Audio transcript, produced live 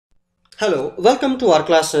Hello, welcome to our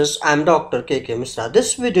classes. I'm Dr. KK Misra.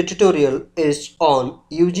 This video tutorial is on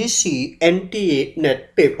UGC NTA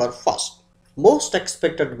net paper first. Most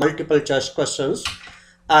expected multiple choice questions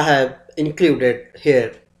I have included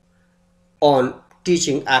here on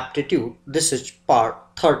teaching aptitude. This is part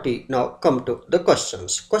 30. Now come to the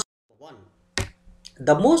questions. Question 1.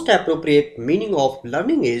 The most appropriate meaning of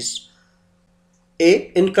learning is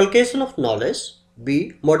A. Inculcation of knowledge.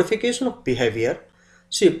 B. Modification of behavior.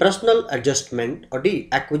 C. Personal adjustment. Or D.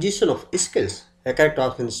 Acquisition of skills. The correct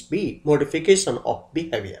option is B. Modification of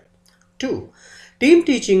behavior. 2. Team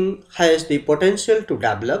teaching has the potential to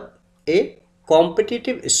develop A.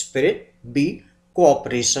 Competitive spirit. B.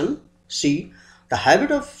 Cooperation. C. The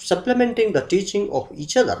habit of supplementing the teaching of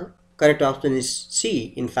each other. Correct option is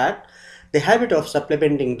C. In fact, the habit of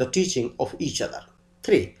supplementing the teaching of each other.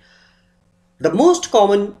 3. The most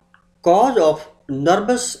common cause of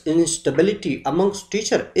nervous instability amongst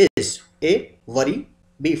teachers is A. Worry,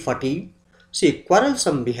 B. Fatigue, C.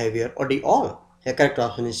 Quarrelsome behavior, or D. All. The correct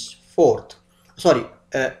option is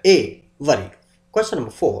A. Worry. Question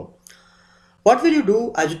number 4. What will you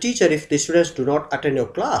do as a teacher if the students do not attend your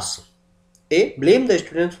class? A. Blame the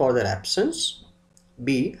students for their absence.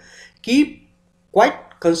 B. Keep quiet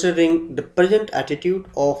considering the present attitude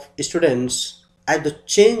of students as the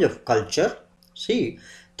change of culture. C.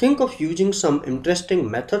 Think of using some interesting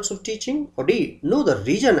methods of teaching. Or D. Know the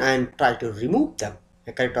reason and try to remove them.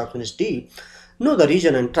 The correct option is D. Know the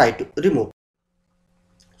reason and try to remove them.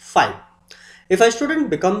 5. If a student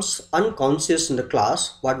becomes unconscious in the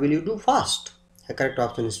class, what will you do first? The correct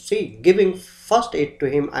option is C. Giving first aid to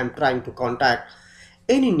him and trying to contact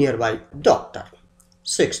any nearby doctor.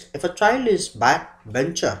 6. If a child is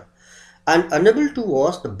backbencher and unable to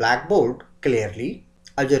watch the blackboard clearly,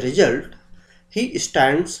 as a result, he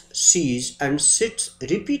stands, sees, and sits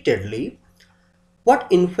repeatedly, what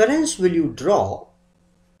inference will you draw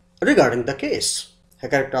regarding the case? The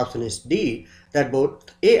correct option is D, that both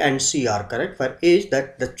A and C are correct, where A is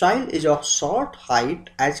that the child is of short height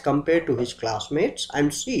as compared to his classmates,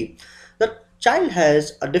 and C, the child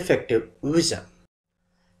has a defective vision.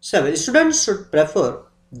 7. Students should prefer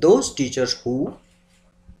those teachers who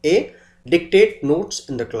A. Dictate notes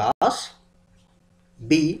in the class,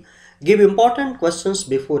 B. Give important questions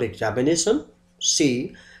before examination,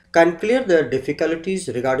 C. Can clear their difficulties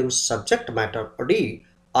regarding subject matter, or D.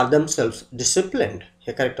 Are themselves disciplined.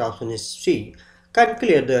 The correct option is C. Can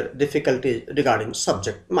clear their difficulties regarding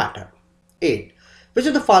subject matter. 8. Which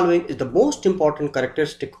of the following is the most important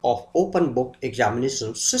characteristic of open book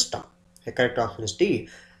examination system? The correct option is D.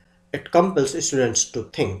 It compels students to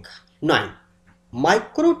think. 9.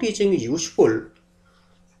 Micro teaching is useful.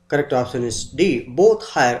 Correct option is D. Both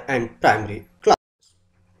higher and primary classes.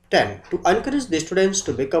 10. To encourage the students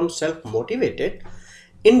to become self-motivated,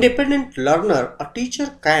 independent learner, a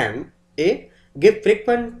teacher can A. Give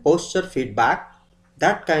frequent posture feedback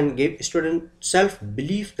that can give student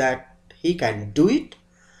self-belief that he can do it.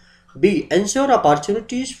 B. Ensure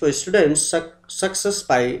opportunities for students' success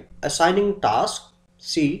by assigning tasks.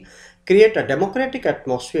 C. Create a democratic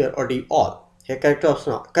atmosphere, or D. All. Here correct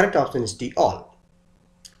option is D. All.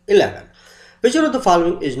 11. Which one of the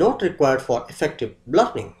following is not required for effective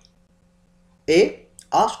learning? A.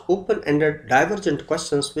 Ask open-ended divergent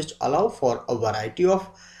questions which allow for a variety of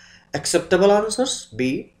acceptable answers.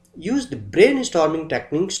 B. Use the brainstorming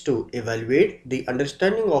techniques to evaluate the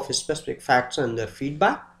understanding of specific facts and their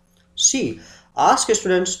feedback. C. Ask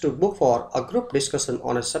students to book for a group discussion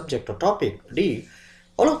on a subject or topic. D.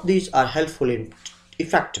 All of these are helpful in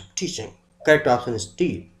effective teaching. Correct option is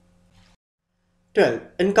D. 12.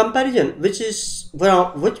 In comparison, which is one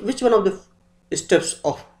of the steps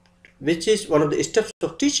of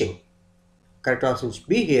teaching? Correct option is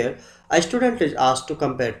B here. A student is asked to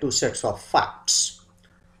compare two sets of facts.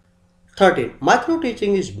 13. Micro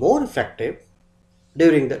teaching is more effective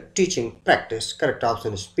during the teaching practice. Correct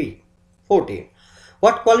option is B. 14.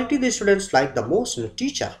 What quality the students like the most in a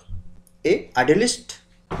teacher? A. Idealist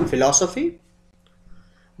philosophy.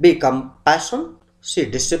 B. Compassion. C.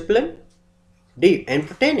 Discipline. D.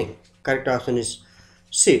 Entertaining. Correct option is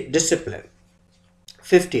C. Discipline.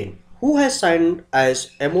 15. Who has signed as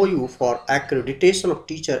MOU for accreditation of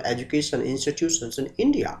teacher education institutions in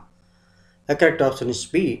India? The correct option is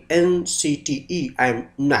B. NCTE and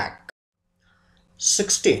NAC.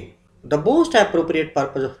 16. The most appropriate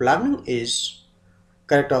purpose of learning is,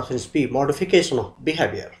 correct option is B. Modification of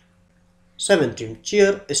behavior. 17.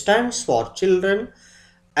 CHEER stands for Children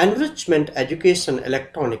Enrichment Education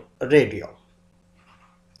Electronic Radio.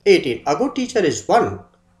 18. A good teacher is one.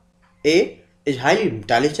 A. Is highly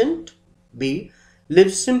intelligent. B.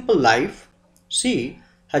 Lives simple life. C.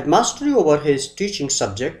 has mastery over his teaching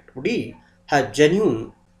subject. D. Has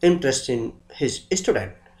genuine interest in his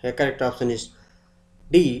student. The correct option is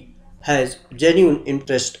D. Has genuine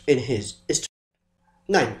interest in his student.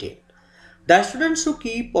 19. The students who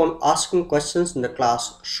keep on asking questions in the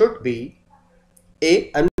class should be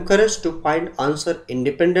A. Encouraged to find answer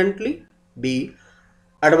independently. B.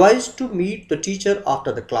 Advised to meet the teacher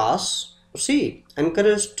after the class. C.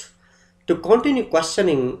 Encouraged to continue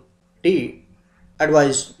questioning. D.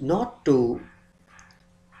 Advised not to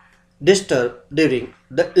disturb during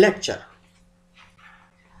the lecture.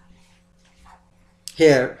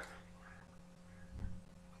 Here,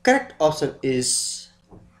 correct option is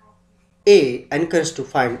A. Encouraged to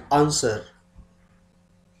find answer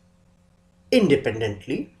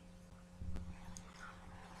independently.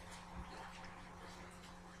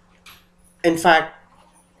 In fact,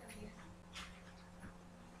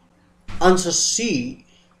 answer C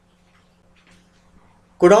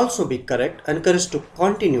could also be correct. Encouraged to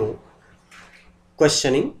continue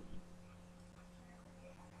questioning.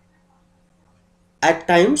 At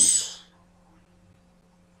times,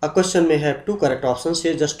 a question may have two correct options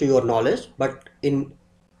here, just to your knowledge, but in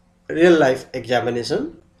real life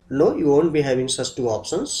examination, no, you won't be having such two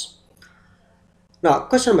options. Now,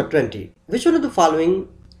 question number 20. Which one of the following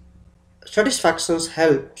satisfactions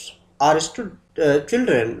helps our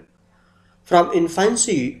children from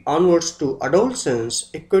infancy onwards to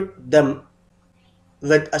adolescence, equip them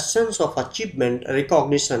with a sense of achievement,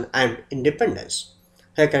 recognition, and independence?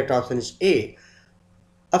 Here, correct option is A.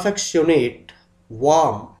 Affectionate,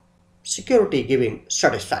 warm, security giving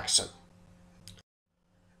satisfaction.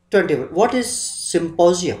 21. What is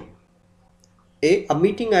symposium? A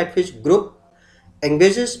meeting at which group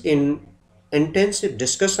engages in intensive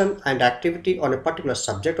discussion and activity on a particular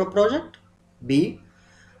subject or project. B.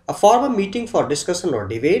 A formal meeting for discussion or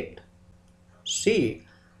debate. C.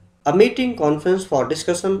 A meeting conference for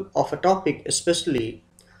discussion of a topic, especially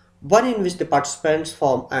one in which the participants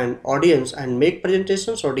form an audience and make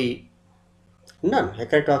presentations. Or D. None. The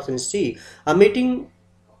correct option is C. A meeting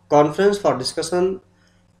conference for discussion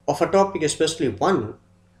of a topic, especially one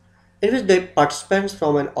in which the participants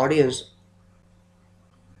from an audience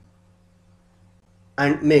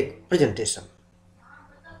and make presentation.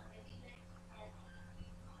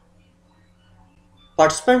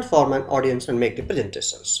 Participants form an audience and make the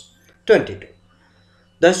presentations. 22.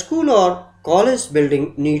 The school or college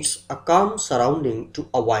building needs a calm surrounding to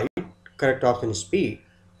avoid, correct option is B,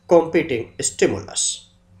 competing stimulus.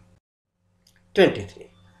 23.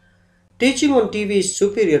 Teaching on TV is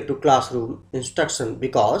superior to classroom instruction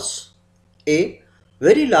because A.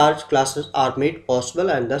 Very large classes are made possible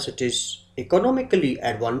and thus it is economically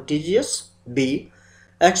advantageous. B.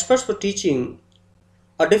 Experts for teaching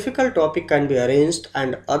a difficult topic can be arranged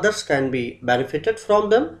and others can be benefited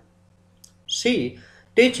from them. C.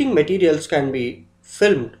 Teaching materials can be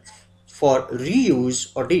filmed for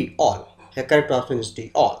reuse. Or D. All. The correct option is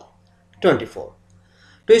D. All. 24.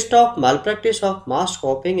 To stop malpractice of mass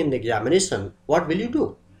copying in the examination, what will you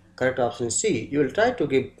do? Correct option is C. You will try to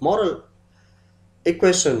give moral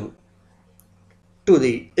equation to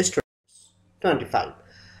the students. 25.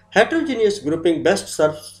 Heterogeneous grouping best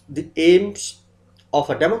serves the aims of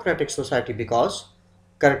a democratic society because,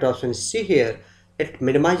 correct option is C here, it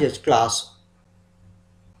minimizes class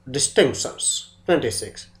distinctions.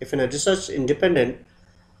 26. If in a research independent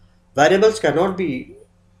variables cannot be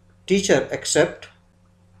teacher except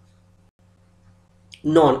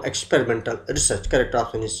non-experimental research, correct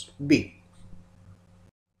option is B.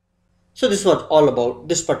 So this was all about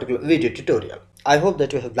this particular video tutorial. I hope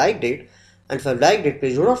that you have liked it, and if you have liked it,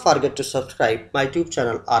 please do not forget to subscribe my YouTube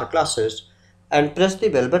channel R Classes and press the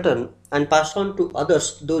bell button and pass on to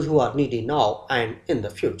others those who are needy now and in the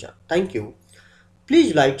future. Thank you.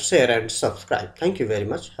 Please like, share and subscribe. Thank you very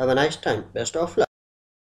much. Have a nice time. Best of luck.